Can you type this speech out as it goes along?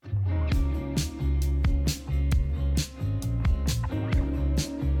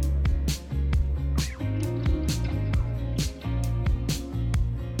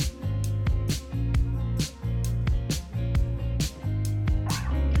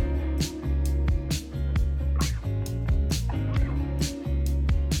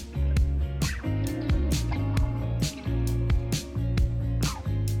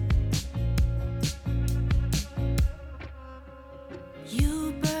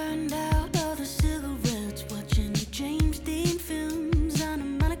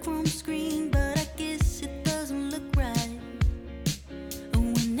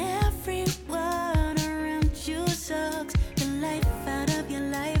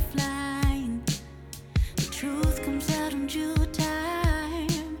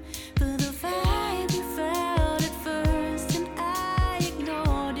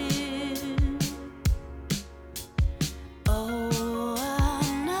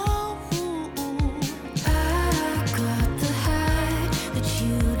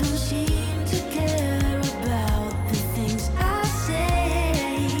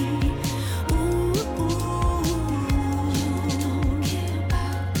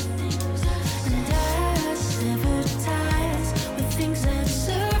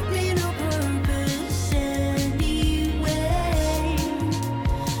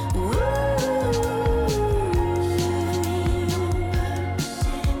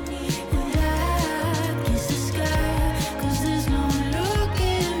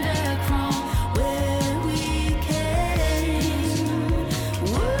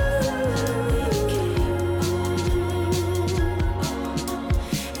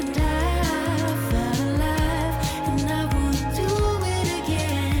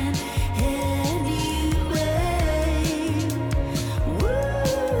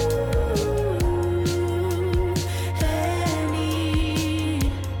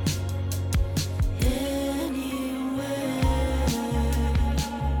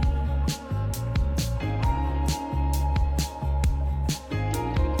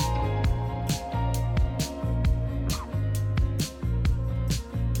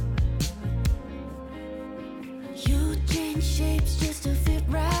shapes just to fit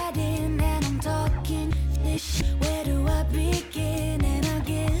right in. And I'm talking this. Where do I begin? And I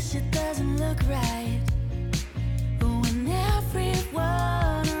guess it doesn't look right. But when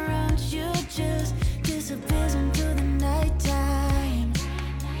everyone around you just disappears into the nighttime,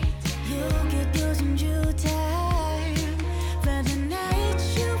 you get losing due time. For the night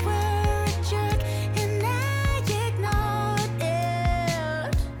you were a jerk and I ignored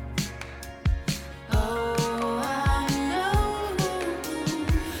it. Oh, I know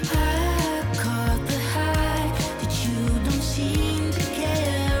I caught the high that you don't seem to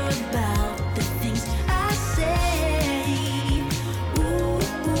care about the things I say. Ooh,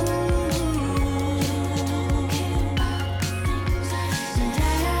 and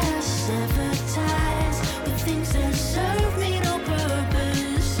I sever ties with things that serve me no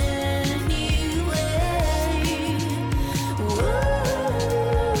purpose anyway.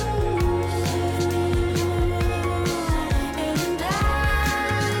 And I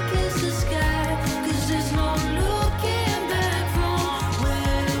kiss the sky, 'cause there's no looking back from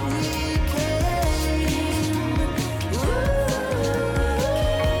where we came.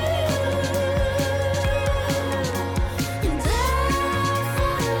 And I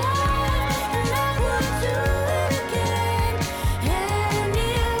fall in love, and I would do it again anyway.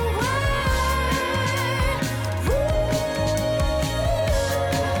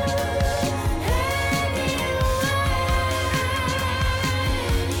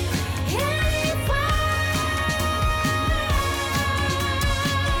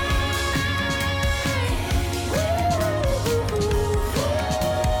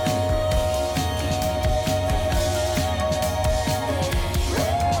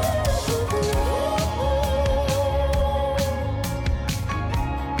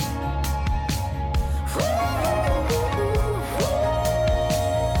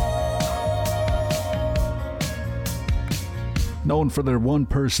 Known for their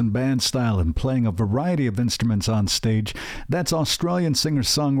one-person band style and playing a variety of instruments on stage, that's Australian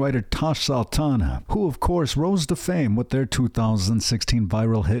singer-songwriter Tash Sultana, who of course rose to fame with their 2016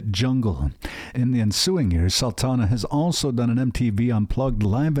 viral hit Jungle. In the ensuing years, Sultana has also done an MTV Unplugged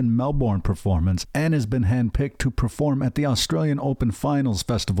live in Melbourne performance and has been handpicked to perform at the Australian Open Finals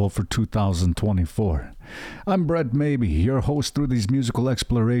Festival for 2024. I'm Brett Maybe, your host through these musical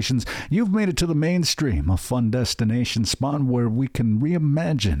explorations. You've made it to the mainstream, a fun destination spot where we can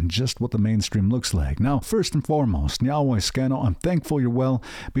reimagine just what the mainstream looks like. Now, first and foremost, Nyawa Scano, I'm thankful you're well.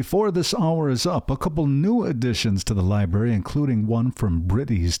 Before this hour is up, a couple new additions to the library, including one from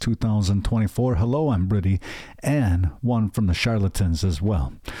Britti's 2024 Hello, I'm Britti, and one from the Charlatans as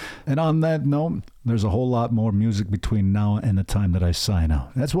well. And on that note, there's a whole lot more music between now and the time that I sign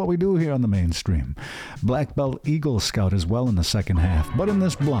out. That's what we do here on the mainstream. Black Belt Eagle Scout as well in the second half. But in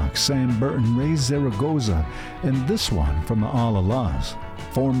this block, Sam Burton, Raye, Zaragoza, and this one from the All Allahs.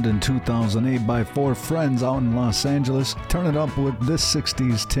 Formed in 2008 by four friends out in Los Angeles, turn it up with this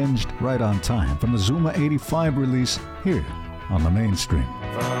 60s tinged Right on Time from the Zuma 85 release here on the mainstream.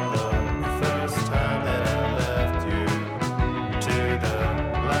 From the first time that I left you to the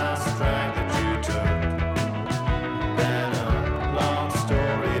last drag that you took, then a long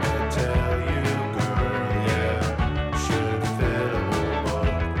story to tell you, girl, yeah, should fit a whole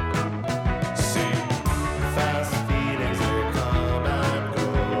book. See, fast feelings they come and go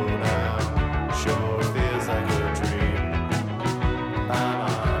now, sure feels like a dream.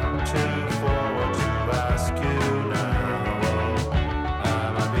 I'm too forward to ask you now,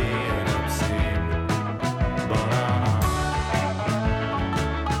 am I being obsessed?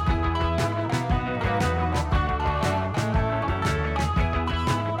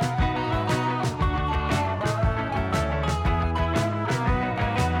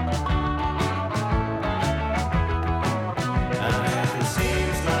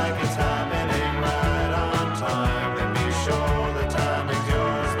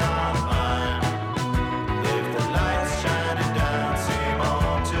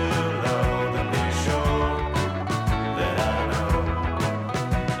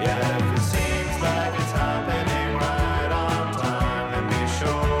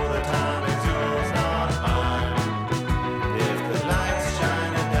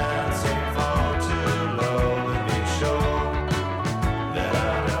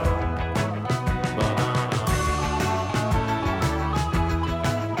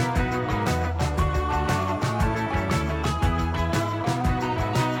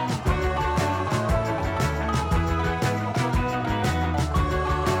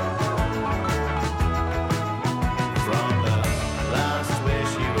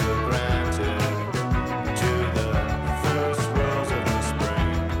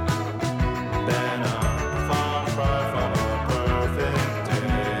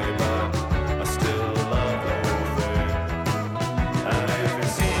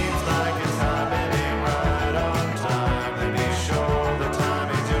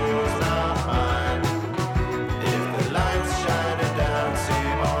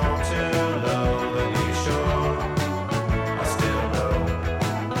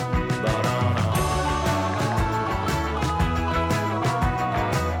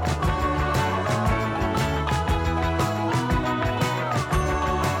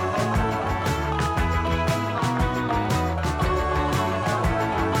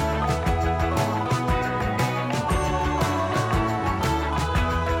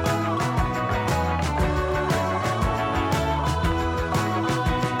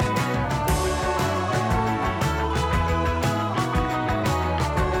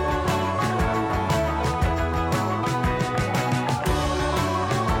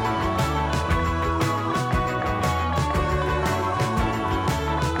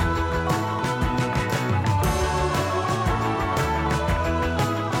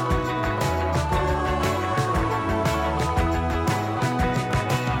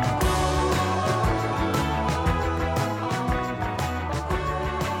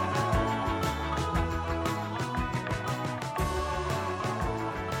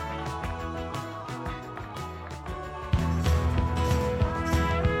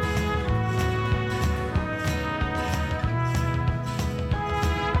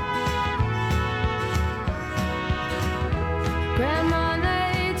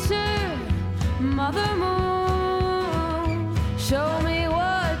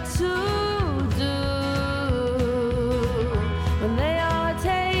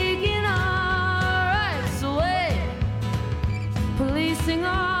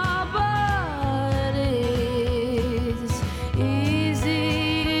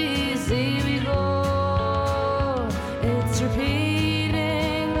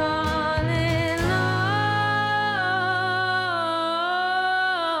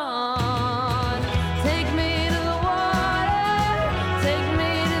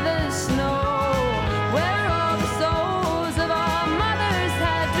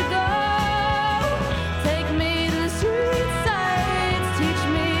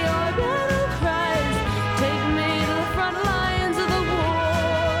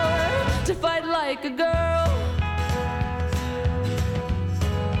 like a girl.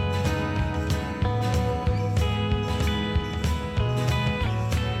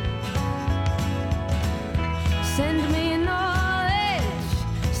 Send me knowledge,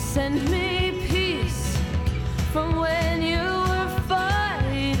 send me peace from when you were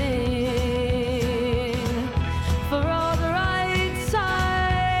fighting for all the rights I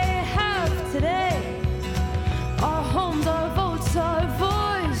have today. Our homes, our votes, our voices.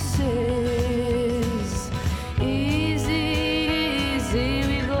 Easy, easy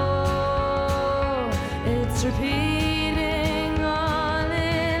we go. It's repeating on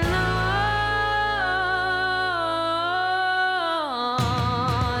and on.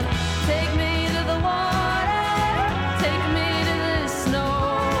 Take me to the water, take me to the snow,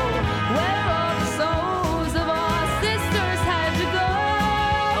 where all the souls of our sisters had to go.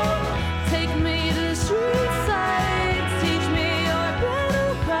 Take me to the street sides, teach me your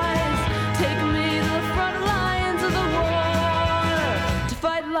battle cries. Take me to the front lines of the war to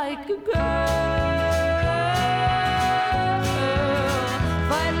fight like a girl.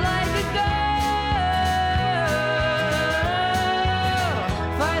 Fight like a girl.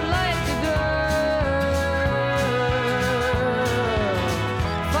 Fight like a girl.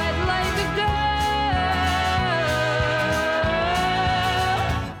 Fight like a girl.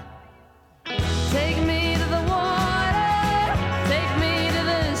 Take me to the water, take me to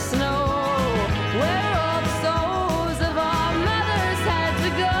the snow, where all the souls of our mothers had to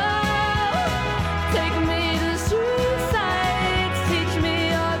go. Take me to the street sides, teach me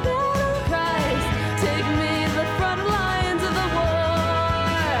your battle cries. Take me to the front lines of the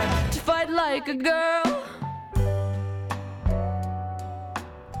war to fight like a girl.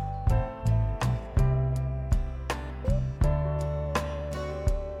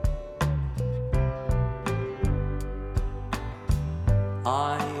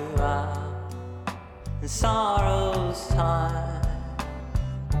 Are you out in sorrow's time?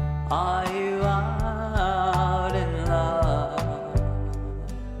 Are you out in love?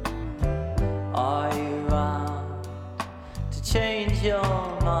 Are you out to change your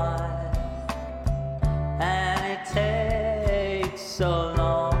mind? And it takes so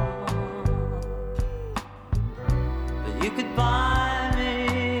long, but you could buy me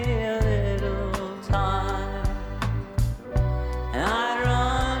a little time, and I'd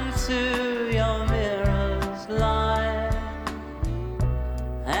run to your mirror's light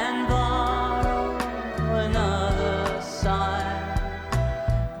and borrow another sign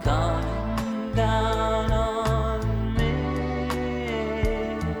coming down on me.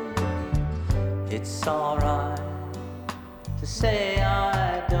 It's alright to say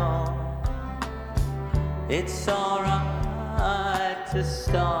I don't. It's alright to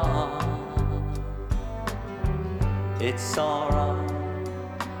stop. It's alright,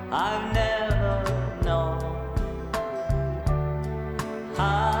 I've never known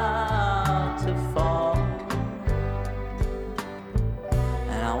how to fall.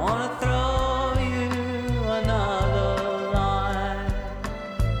 And I wanna throw you another line.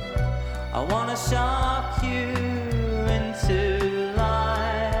 I wanna shock you into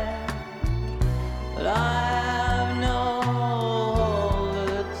line, but I have no hold of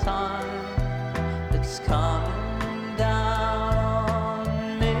the time that's coming down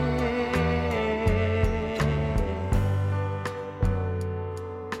on me.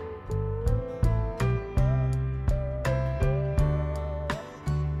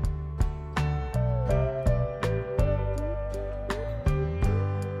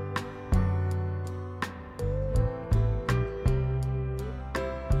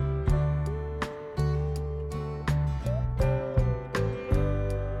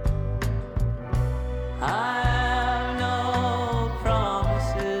 I have no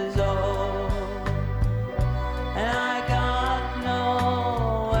promises, oh, and I got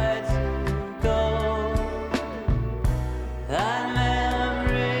nowhere to go. That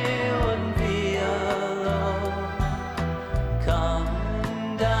memory wouldn't be alone,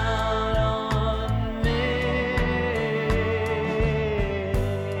 coming down on me.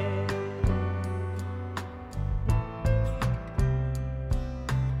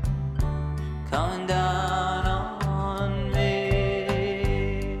 Coming down on me.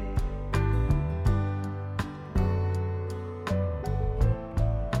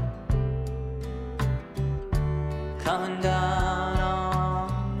 Coming down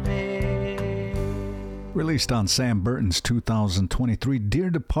on me. Released on Sam Burton's 2023 Dear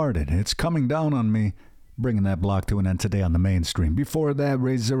Departed, it's Coming Down on Me. Bringing that block to an end today on the mainstream. Before that,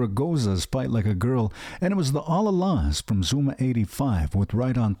 Raye Zaragoza's Fight Like a Girl, and it was the All Allahs from Zuma 85 with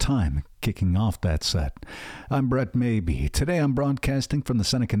Right on Time kicking off that set. I'm Brett Maybe. Today I'm broadcasting from the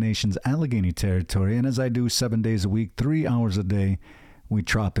Seneca Nation's Allegheny Territory, and as I do 7 days a week, 3 hours a day, we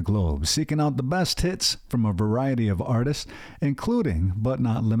trot the globe, seeking out the best hits from a variety of artists, including, but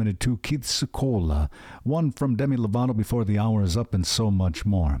not limited to, Keith Secola, one from Demi Lovato before the hour is up, and so much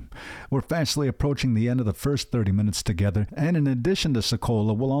more. We're fastly approaching the end of the first 30 minutes together, and in addition to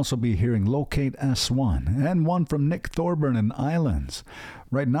Secola, we'll also be hearing Locate S1, and one from Nick Thorburn and Islands.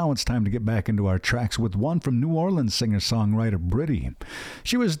 Right now, it's time to get back into our tracks with one from New Orleans singer-songwriter Britti.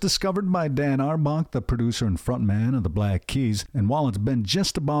 She was discovered by Dan Arbach, the producer and frontman of the Black Keys, and while it's been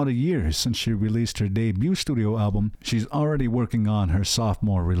just about a year since she released her debut studio album, she's already working on her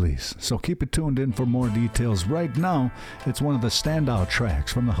sophomore release. So keep it tuned in for more details. Right now, it's one of the standout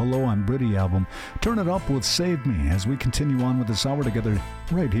tracks from the Hello, I'm Britti album. Turn it up with Save Me as we continue on with this hour together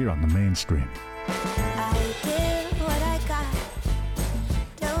right here on the mainstream. I did what I got.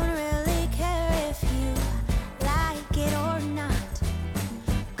 Don't really care if you like it or not.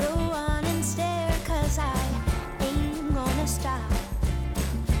 Go on and stare, 'cause I ain't gonna stop.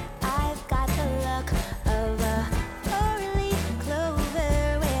 I've got the look of a four-leaf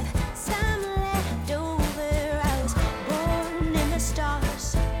clover with some left over. I was born in the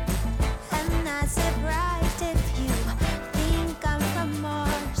stars. I'm not surprised if you think I'm from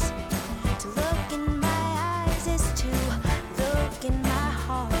Mars. To look in my eyes is to look in my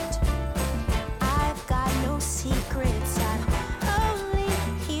heart. I've got no secrets, I'm only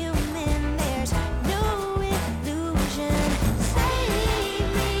human. There's no illusion. Save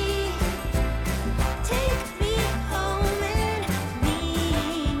me, take me home and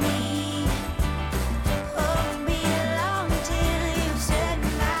meet me. Won't be long till you set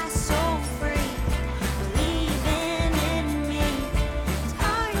my soul free. Believing in me,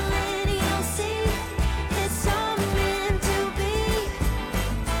 darling, you'll see it's all meant to be.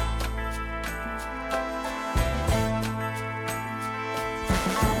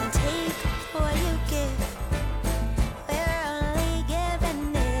 I'll take what you give. We're only given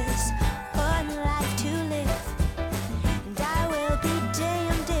this one life to live, and I will be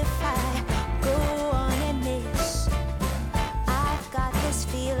damned if I go on and miss. I've got this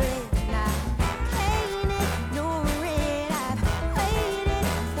feeling I can't ignore it. I've waited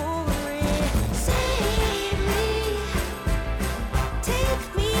for it. Save me, take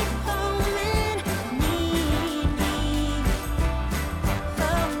me home and need me.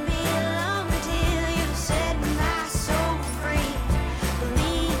 Won't be long till you set my soul free.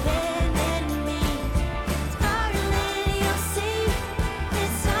 Believing in me, darling, you'll see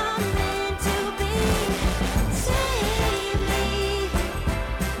it's all meant to be. Save me,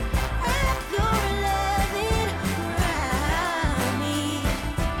 wrap your loving around me.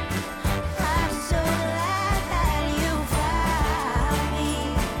 I'm so glad that you found me.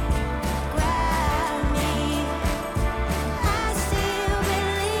 Grab me, I still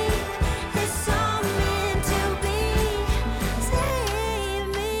believe it's all meant to be. Save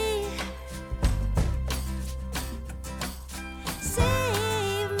me,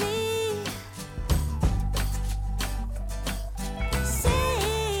 save me,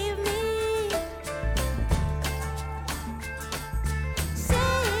 save me,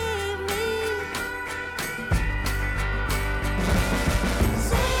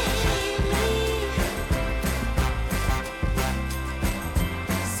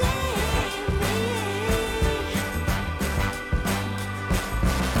 save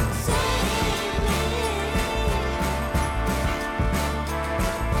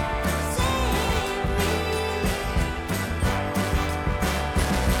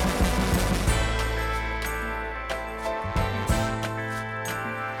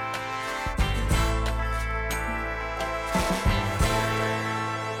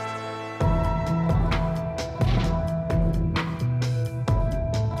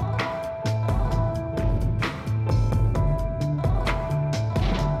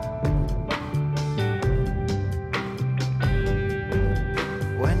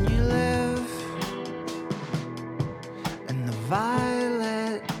When you live in the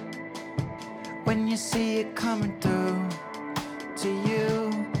violet, when you see it coming through to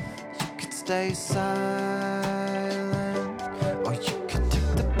you, you could stay silent, or you could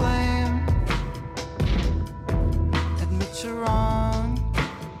take the blame, admit you're wrong,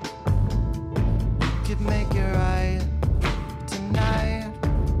 you could make it right tonight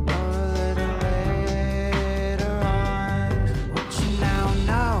or a little later on. What you now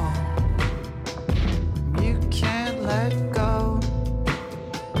know, you can't let go.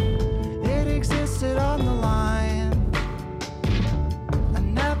 It existed on the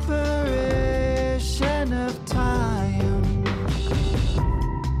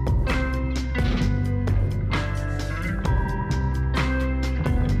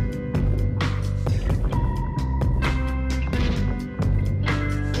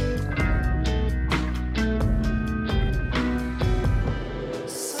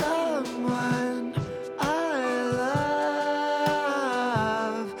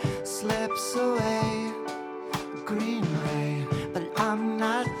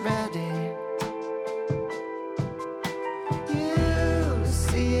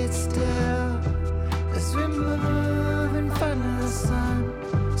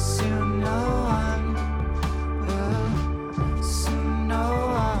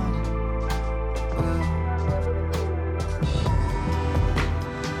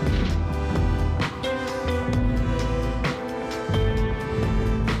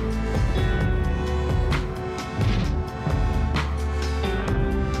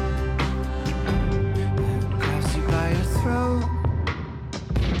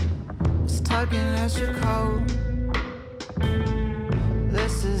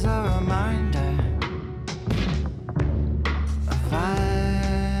This is a reminder. A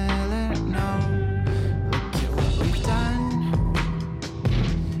violent no. Look at what we've done.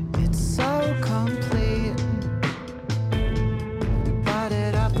 It's so complete. We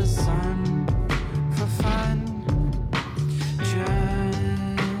butted up the sun for fun.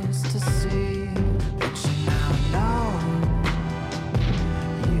 Just to see. But you now know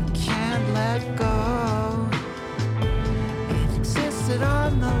you can't let go. It existed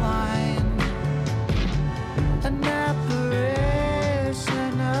on the line. An apparition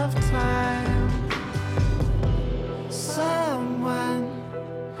of time. Someone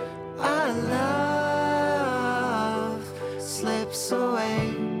I love slips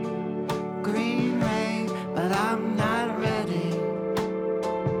away. Green ray, but I'm not ready.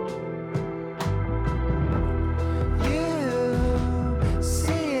 You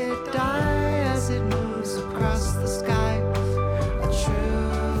see it die as it moves across the sky. A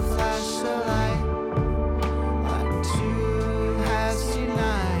true flash of light, like two halves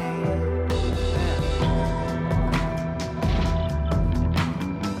unite.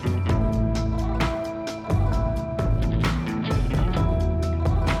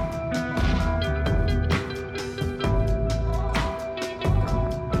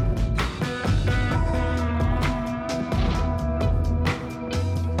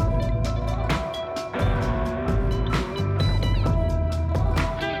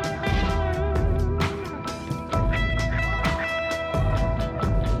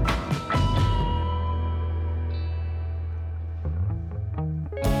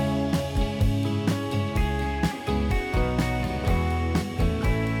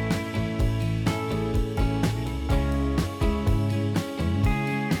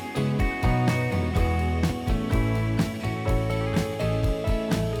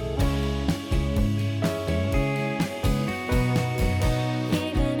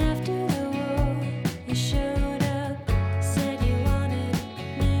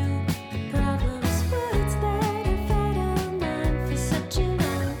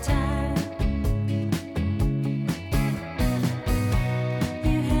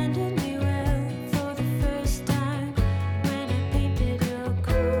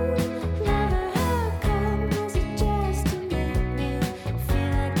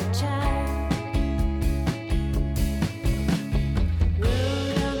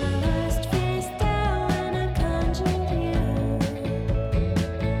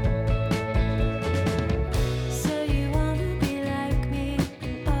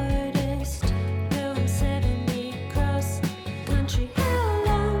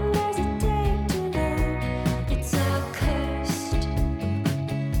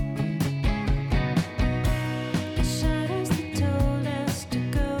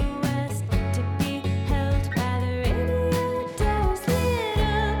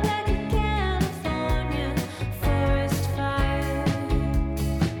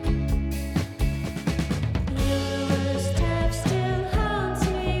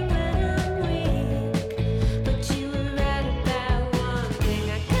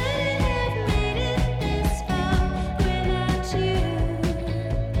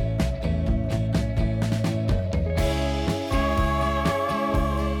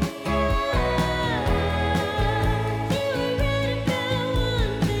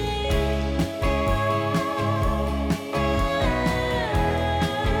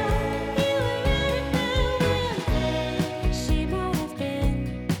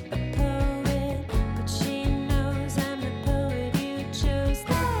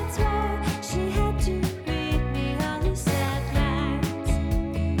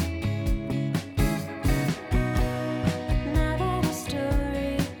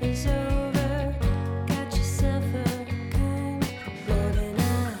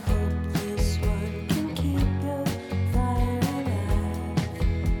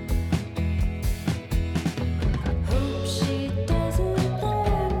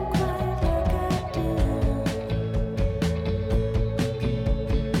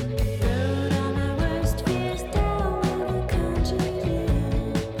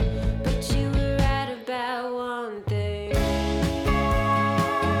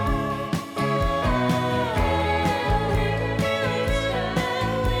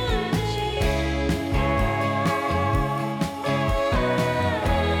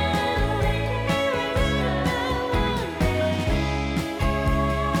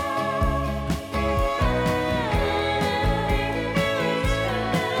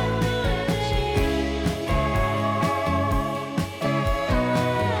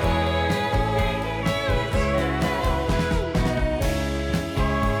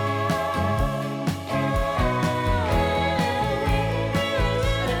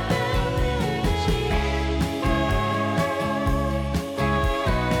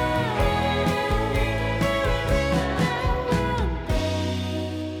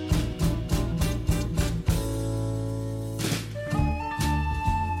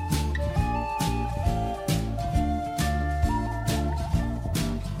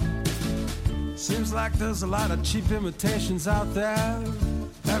 Seems like there's a lot of cheap imitations out there.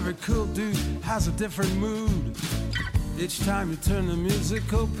 Every cool dude has a different mood. Each time you turn the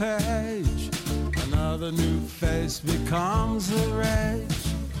musical page, another new face becomes a rage.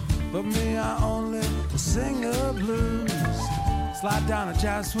 But me, I only sing the blues. Slide down a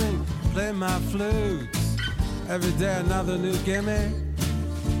jazz swing, play my flutes. Every day another new gimme.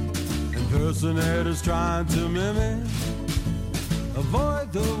 Impersonators trying to mimic.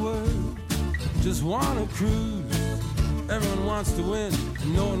 Avoid the word, just wanna cruise. Everyone wants to win,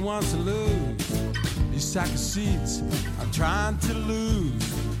 and no one wants to lose. These sack of seeds, I'm trying to lose.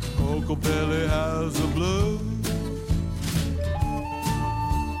 Kokopelli has the blues.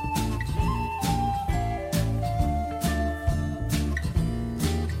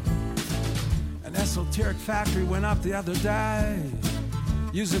 An esoteric factory went up the other day,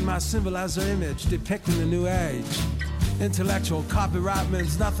 using my symbol as their image, depicting the new age. Intellectual copyright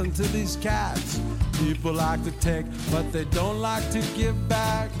means nothing to these cats. People like to take, but they don't like to give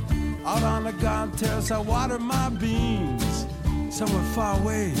back. Out on the garden terrace, I water my beans. Somewhere far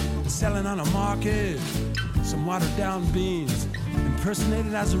away, selling on a market. Some watered down beans,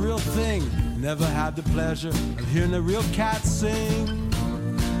 impersonated as a real thing. Never had the pleasure of hearing a real cat sing.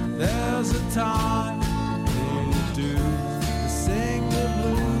 There's a time they do to sing the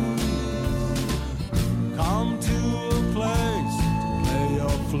blues. Come to a place to play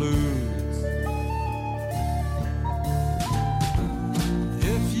your flute.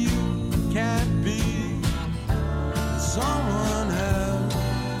 If you can't be someone else,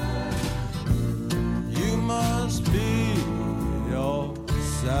 you must be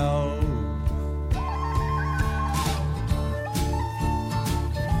yourself.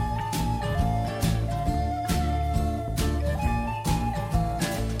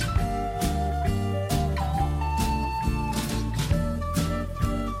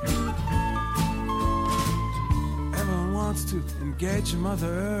 To engage Mother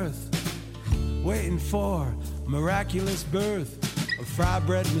Earth, waiting for a miraculous birth, a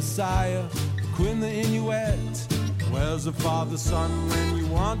fry-bread messiah, Queen the Inuit. Where's the father, son, when you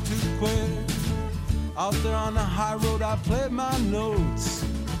want to quit? Out there on the high road, I play my notes.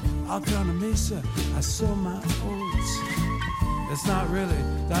 Out there on the mesa, I sow my oats. It's not really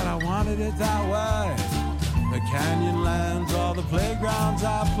that I wanted it that way. The canyon lands, all the playgrounds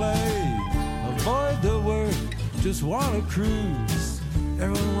I play. Avoid the word, just wanna cruise.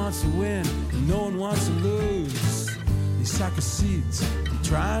 Everyone wants to win, and no one wants to lose. These sack of seeds, I'm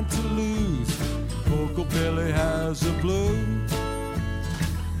trying to lose. Kokopelli has the blues.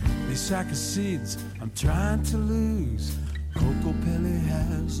 These sack of seeds, I'm trying to lose. Kokopelli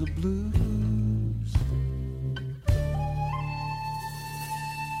has the blues.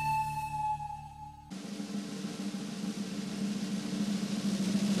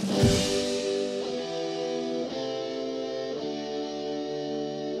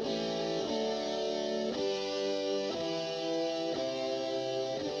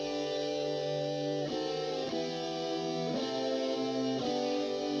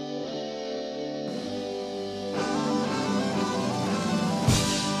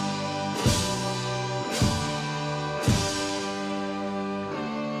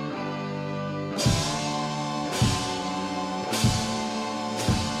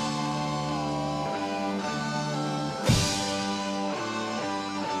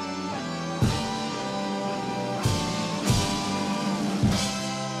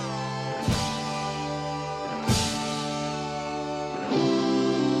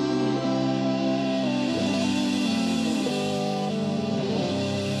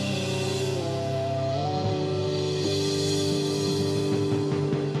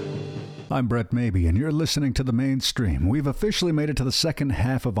 I'm Brett Maybe, and you're listening to The Mainstream. We've officially made it to the second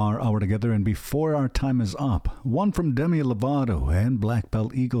half of our hour together, and before our time is up, one from Demi Lovato and Black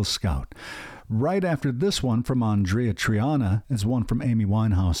Belt Eagle Scout. Right after this one from Andreya Triana is one from Amy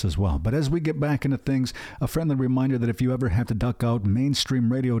Winehouse as well. But as we get back into things, a friendly reminder that if you ever have to duck out,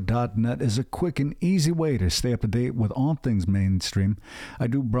 mainstreamradio.net is a quick and easy way to stay up to date with all things mainstream. I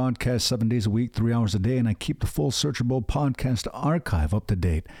do broadcast 7 days a week, 3 hours a day, and I keep the full searchable podcast archive up to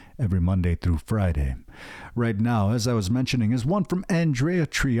date every Monday through Friday. Right now, as I was mentioning, is one from Andreya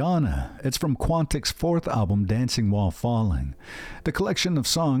Triana. It's from Quantic's fourth album, Dancing While Falling. The collection of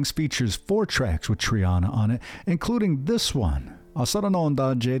songs features 4 tracks with Triana on it, including this one. Asara no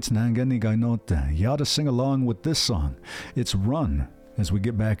Ondajates Nangani Gainote. You ought to sing along with this song. It's Run, as we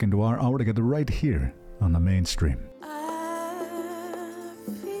get back into our hour together right here on The Mainstream. I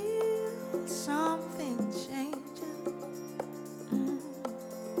feel something changing,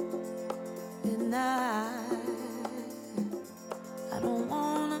 and I don't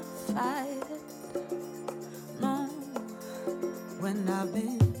wanna fight it.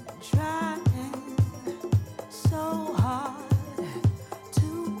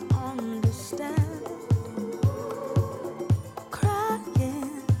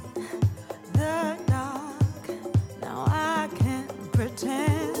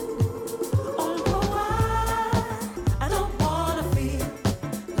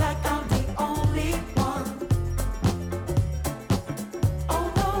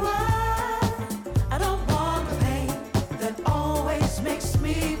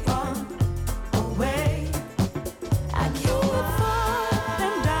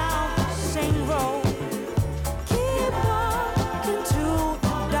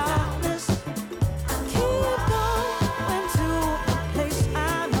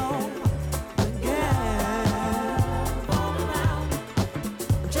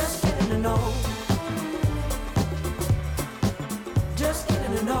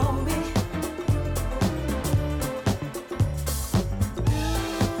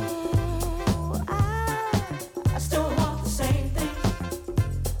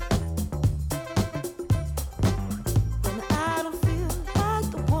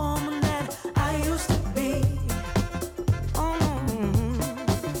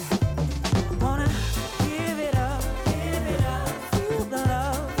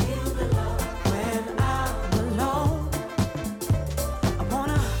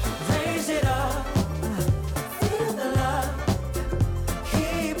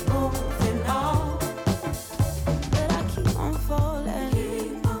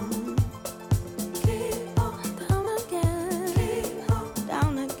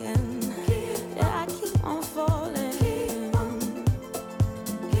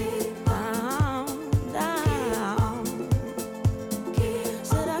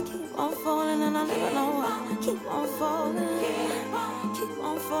 I never know why. Keep on falling, keep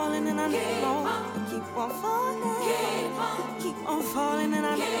on falling, and I never know why. Keep on falling, keep on falling, and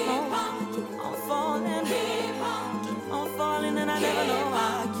I never know why. Keep on falling, keep on falling, and I never know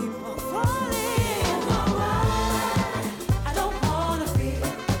why. Keep on falling. I don't wanna feel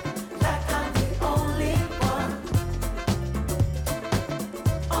like I'm the only one.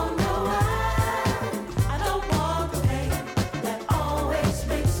 Oh no, I don't want the pain that always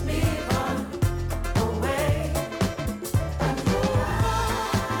makes me run away. I'm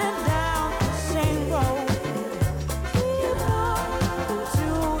running down the same road, keep on to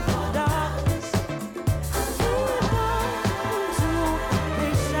the darkness, keep on to the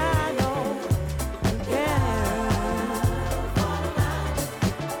shadow again.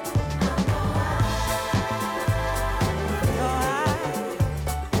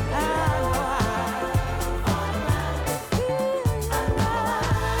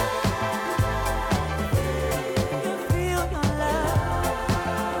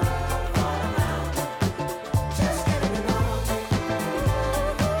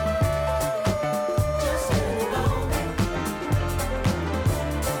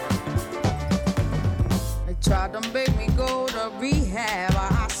 They tried to make me go to rehab.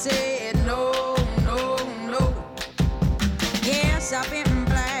 I said no, no, no. Yes, I've been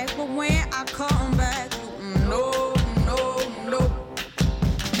black, but when I come back, no, no, no.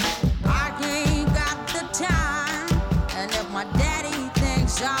 I ain't got the time, and if my daddy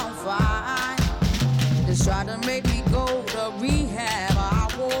thinks I'm fine, just try to make me go to rehab. I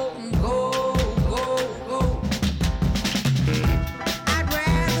won't go, go, go. I'd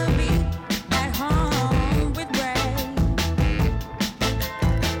rather be at home with Ray.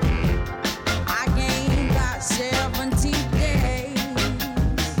 I ain't got 70 days.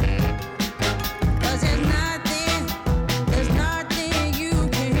 'Cause there's nothing you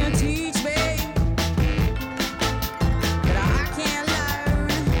can teach me that I can't learn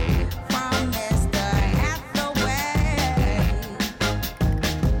from Mr. Hathaway.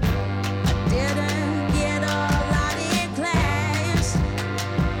 Didn't get a lot in class,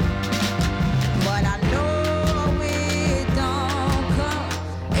 but I know it don't come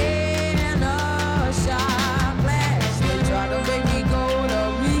in a shot glass. They try to make me go to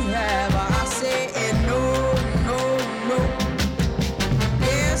rehab. I said no, no, no.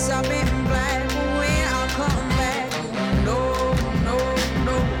 Yes, I've been black, but when I come back, no, no,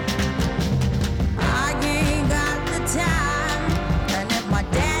 no. I ain't got the time, and if my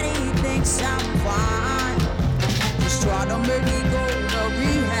daddy thinks I'm fine, just try to make me go to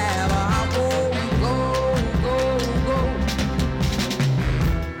rehab. I won't go, go, go.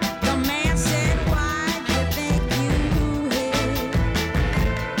 The man said, why do you think you hit?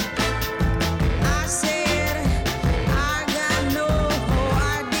 I said, I got no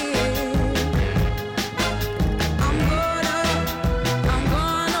idea. I'm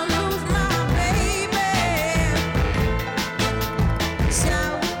gonna lose my baby. So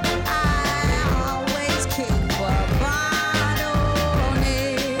I always keep a bottle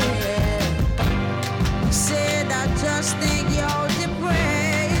near. He said, I just think you're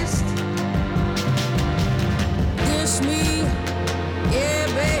depressed. This me, yeah,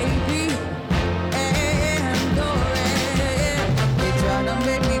 baby, and go ahead. They try to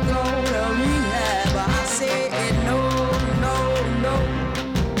make me go to rehab. I said no, no, no.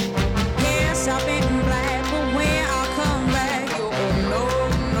 Yes, I've been black, but when I come back, oh no,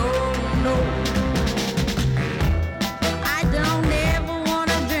 no, no. I don't ever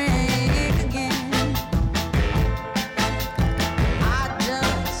wanna drink again. I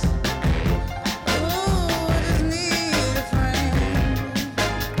just need a friend.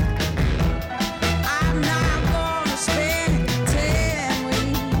 I'm not gonna spend 10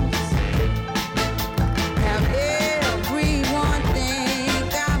 weeks. Have everyone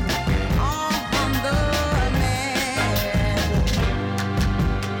think I'm on the man.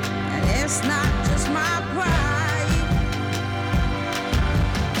 And it's not just my pride.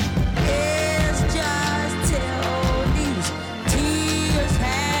 It's just till these tears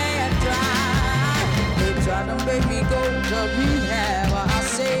have dried. They try to make me go to rehab. I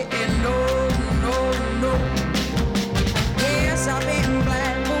say no, no, no. Yes, I've been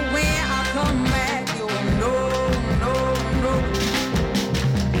black, but when I come back, you no, no, no.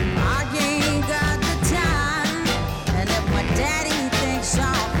 I ain't got the time, and if my daddy thinks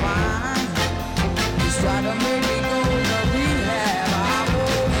I'm fine, just try to make me go to rehab. I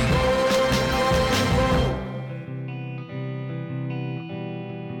won't go, go, go.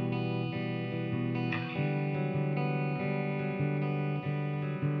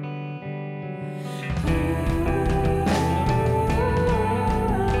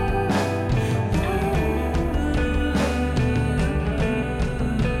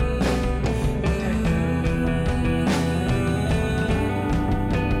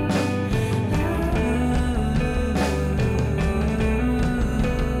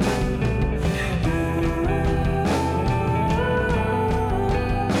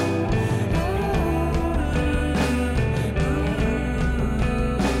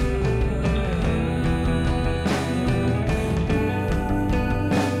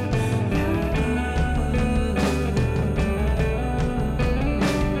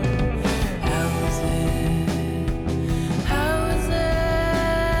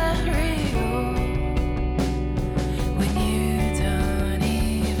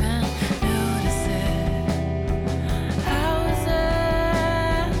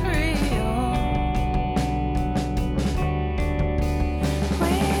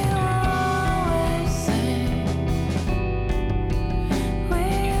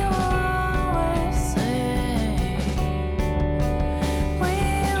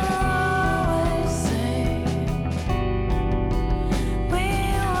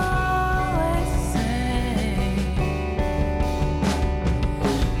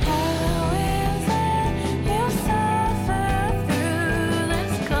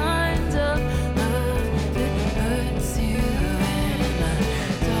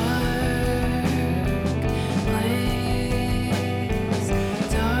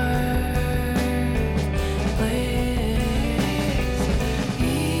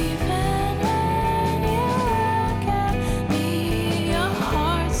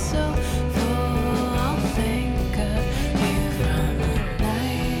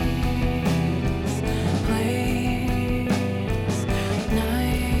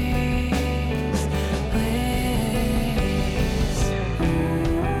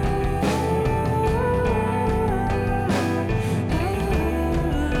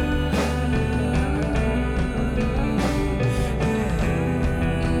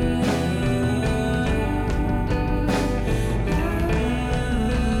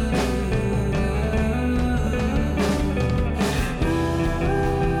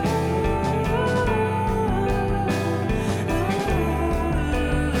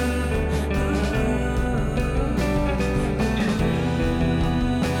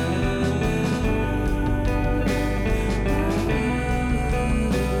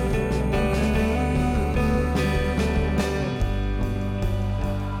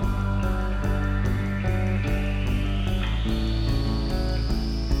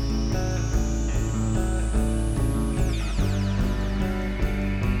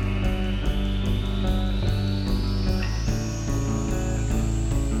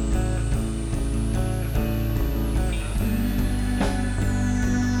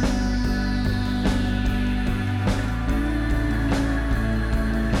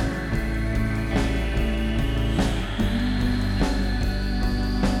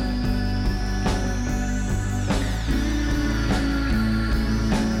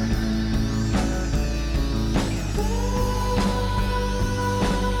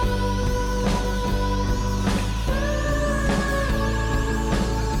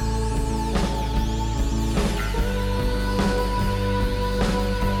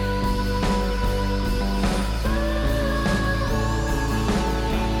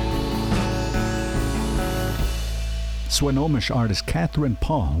 Swinomish artist Catherine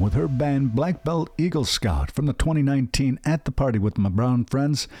Paul with her band Black Belt Eagle Scout from the 2019 At the Party with My Brown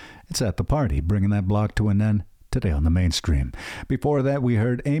Friends. It's At the Party, bringing that block to an end today on the mainstream. Before that, we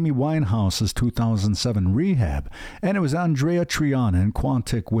heard Amy Winehouse's 2007 Rehab, and it was Andreya, Triana, and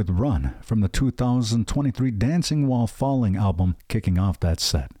Quantic with Run from the 2023 Dancing While Falling album, kicking off that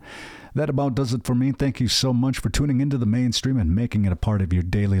set. That about does it for me. Thank you so much for tuning into the mainstream and making it a part of your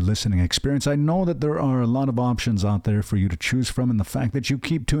daily listening experience. I know that there are a lot of options out there for you to choose from, and the fact that you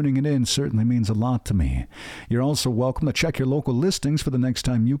keep tuning it in certainly means a lot to me. You're also welcome to check your local listings for the next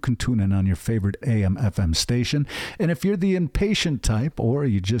time you can tune in on your favorite AM/FM station. And if you're the impatient type, or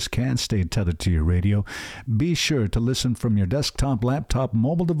you just can't stay tethered to your radio, be sure to listen from your desktop, laptop,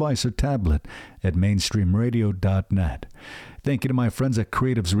 mobile device, or tablet at mainstreamradio.net. Thank you to my friends at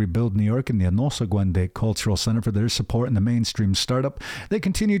Creatives Rebuild New York and the Anosaguende Cultural Center for their support in the mainstream startup. They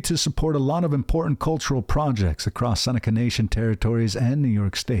continue to support a lot of important cultural projects across Seneca Nation territories and New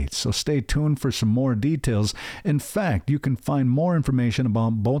York State, so stay tuned for some more details. In fact, you can find more information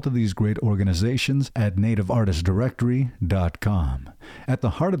about both of these great organizations at nativeartistdirectory.com. At the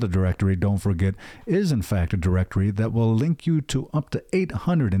heart of the directory, don't forget, is in fact a directory that will link you to up to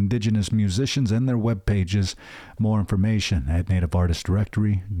 800 indigenous musicians and their web pages. More information at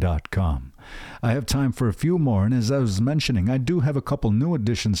nativeartistdirectory.com. I have time for a few more, and as I was mentioning, I do have a couple new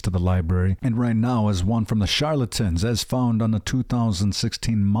additions to the library, and right now is one from the Charlatans, as found on the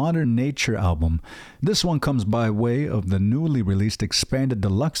 2016 Modern Nature album. This one comes by way of the newly released Expanded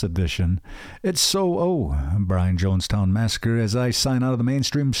Deluxe Edition. It's so Brian Jonestown Massacre, as I sign out of the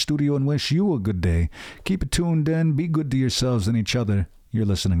mainstream studio and wish you a good day. Keep it tuned in, be good to yourselves and each other. You're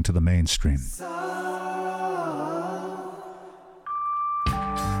listening to the mainstream.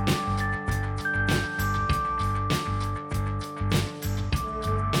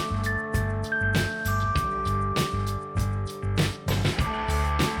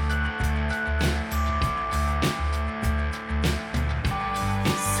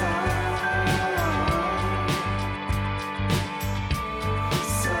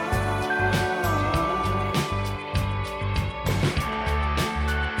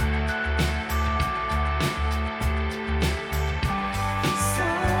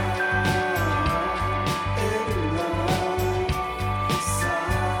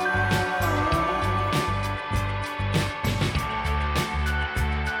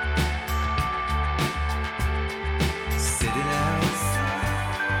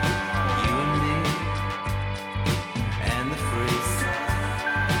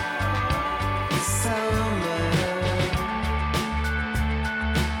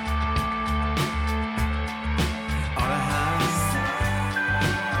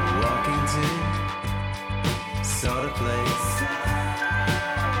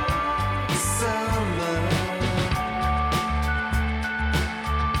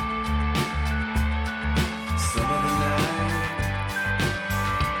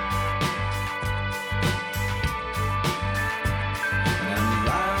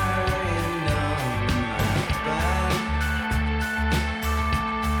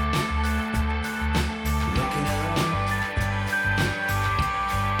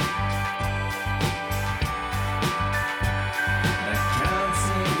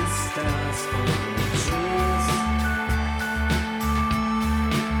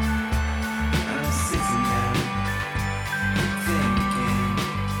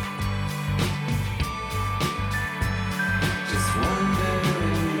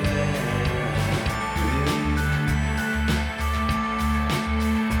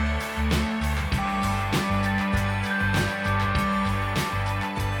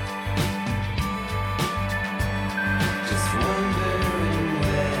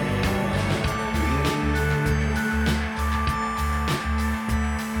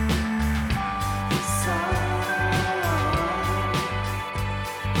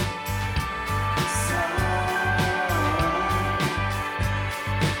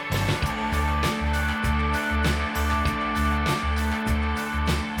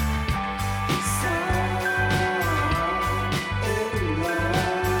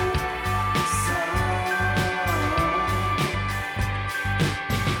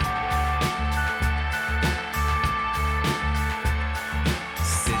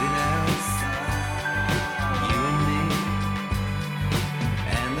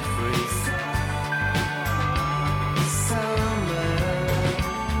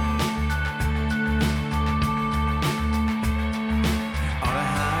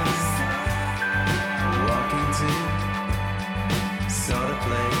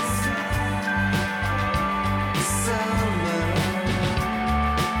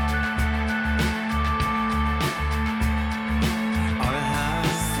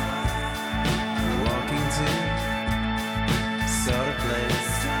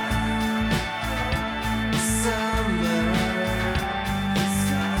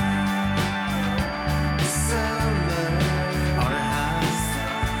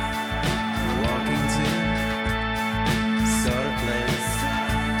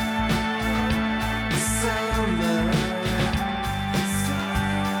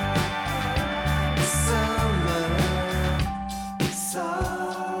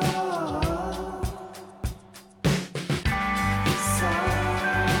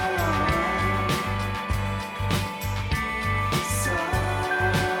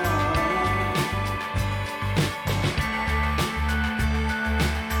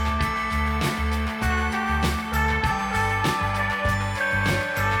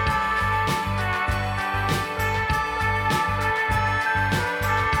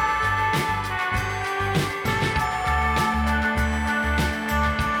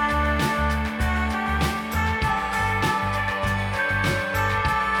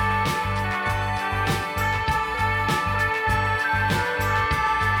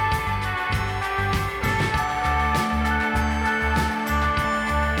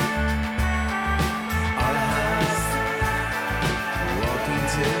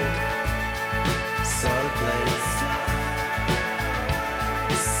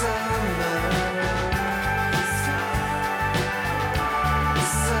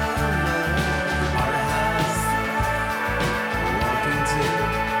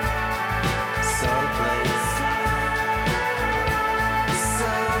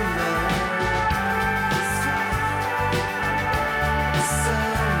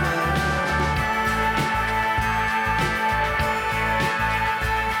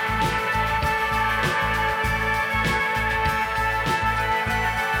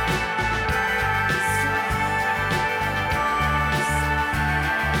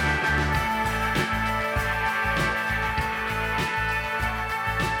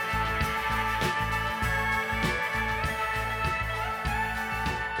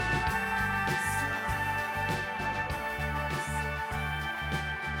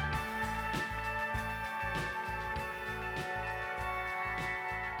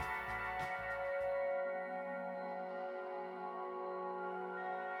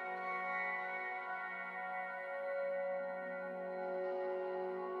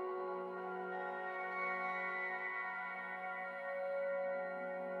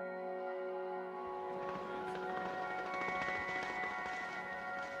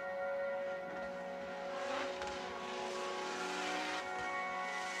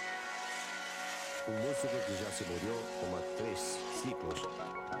 un músico que ya se murió como a 3 ciclos,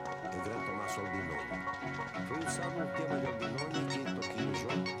 el gran Tomás Albinoni. Foi usado um tema de Albinoni que Toquinho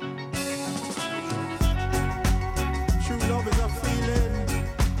João. True love is a feeling.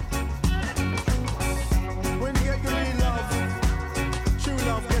 When you get the real love, true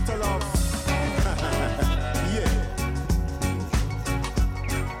love get a love. Yeah.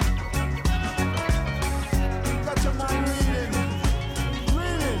 Got your mind reeling.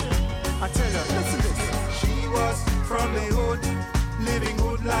 I tell her, listen this. She was from the hood, living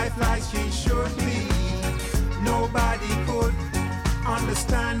good life like she should be. Nobody could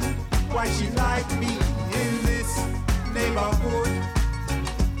understand why she liked me in this neighborhood.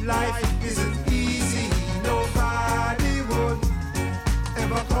 Life isn't easy. Nobody would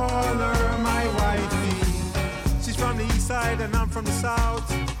ever call her my wifey. She's from the east side and I'm from the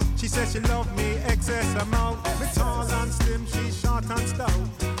south. She says she loved me excess amount. Me tall and slim, she's short and stout.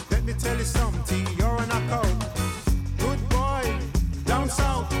 Let me tell you something, you're a knockout. Good boy, down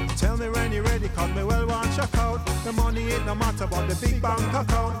south. Tell me when you're ready, cause me well want check out. The money ain't no matter about the big bank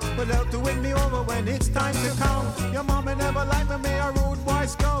account. Will help to win me over when it's time to count. Your mama never liked me a rude boy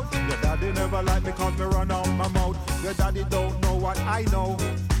scout. Your daddy never liked me cause me run out my mouth. Your daddy don't know what I know.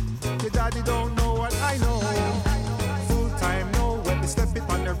 Your daddy don't know what I know. Full time now when we step it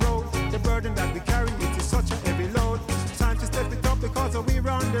on the road. The burden that we carry, it is such a heavy load. Time to step it up because we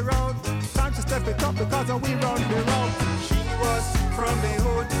run the road. Time to step it up because we run the road. She was from the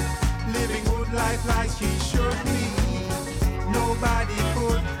hood, living good life like she should be. Nobody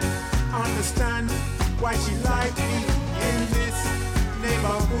could understand why she liked me in this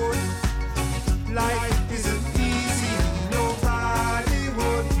neighborhood. Life isn't easy. Nobody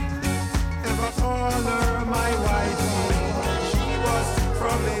would ever call her my wife. She was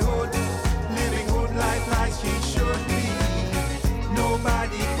from the hood, living good life like she should be.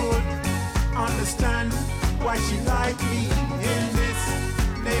 Nobody could understand why she liked me in this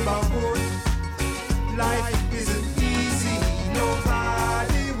neighborhood. Life isn't easy.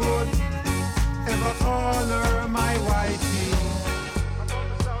 Nobody would ever call her my wifey.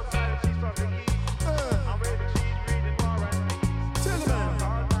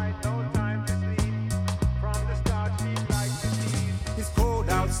 It's cold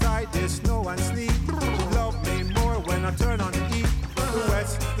outside, there's snow and sleet. She love me more when I turn on the heat. The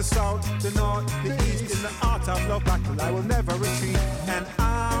west, the south, the north, the east. In the art of love battle, I will never retreat. And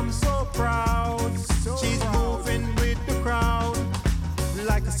I'm so proud. She's moving with the crowd,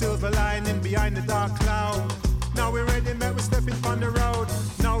 like a silver lining behind the dark cloud. Now we're ready, man, we're stepping on the road.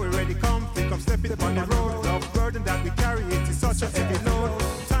 Now we're ready, come stepping on the road. Love burden that we carry, it is such a heavy load.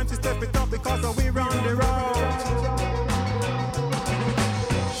 Time to step it up because we're on the road.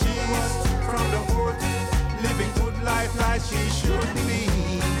 She's from the hood, living good life like she should be.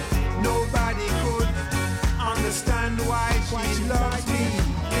 Nobody could understand why she loves me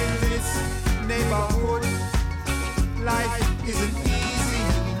in this neighborhood. Life isn't easy.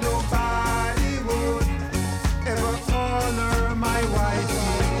 Nobody would ever call her my wife.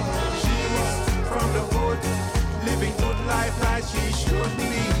 She's from the hood, living good life like she should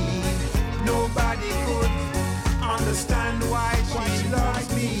be. Nobody could understand why she loves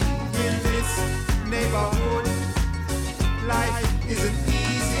me in this neighborhood. Life isn't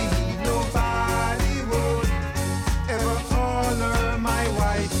easy. Nobody would ever call her my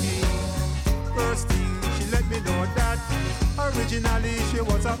wifey. First thing, she let me know that originally she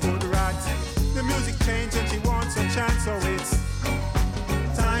was a good rat. The music changed and she wants a chance, so it's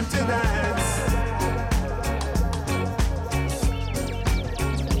time to dance.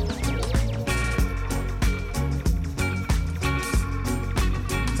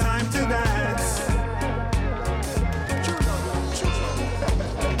 Time to dance.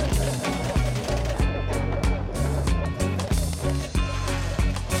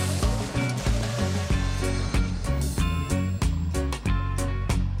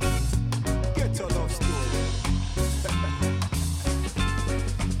 Get your love story.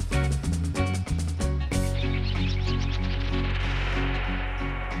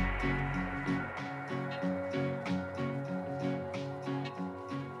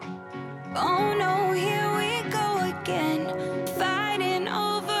 Oh no, here we go again, fighting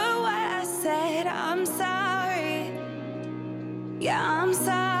over what I said. I'm sorry, yeah, I'm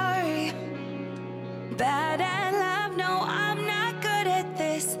sorry. Bad at love, no, I'm not good at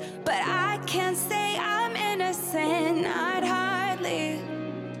this, but I can't say I'm innocent, not hardly.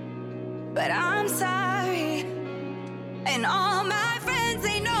 But I'm sorry, and all my friends,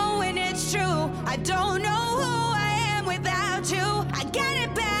 they know when it's true. I don't know who I am without you. I get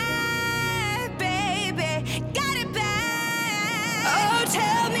it back, baby, got it back. Oh,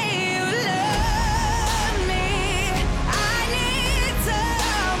 tell me you love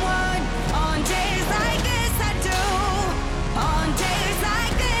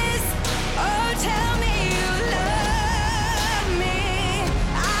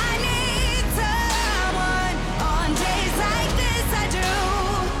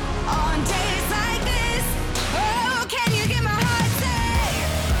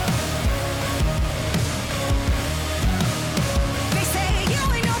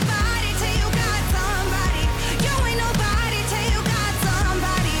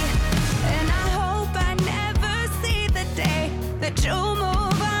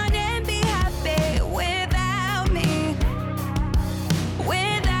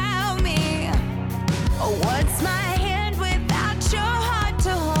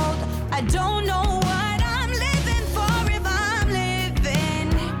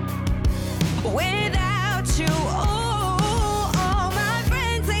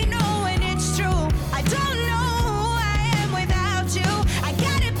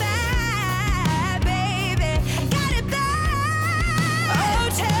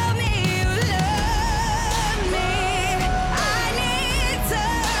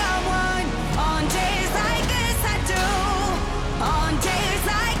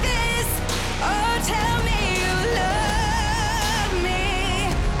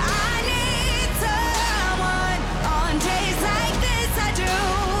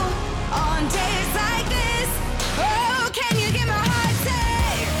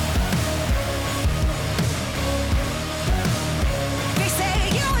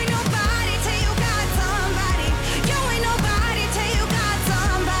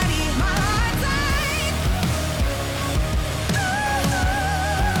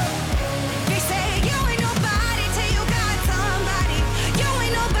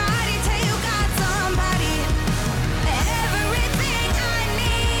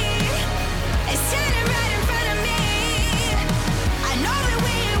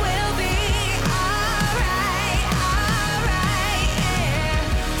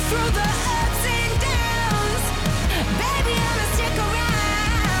through the ups and downs. Baby, I'ma stick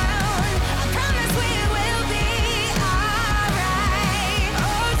around. I promise we will be alright.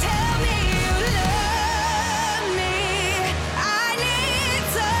 Oh, tell me you love me. I need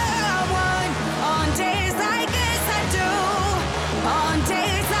someone on days like this. I do. On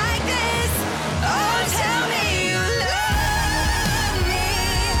days like this. Oh, tell me you love me.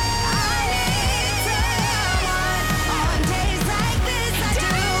 I need someone on days like this. I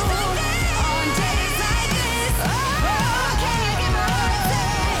do. On days like this. Oh, can you give me what I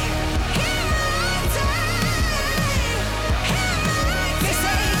say? Hear what I say. Hear what I say. They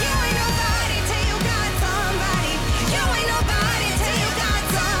say you ain't nobody till you got somebody. You ain't nobody till you got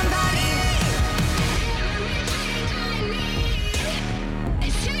somebody.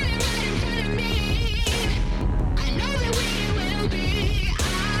 It's shining right in front of me. I know that we will be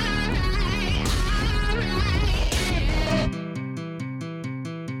alright, alright.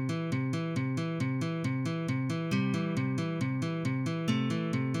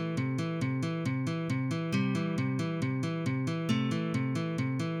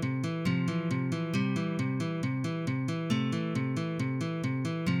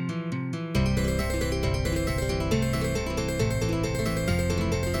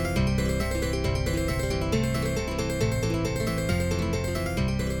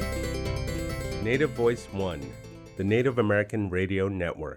 Native Voice One, the Native American Radio Network.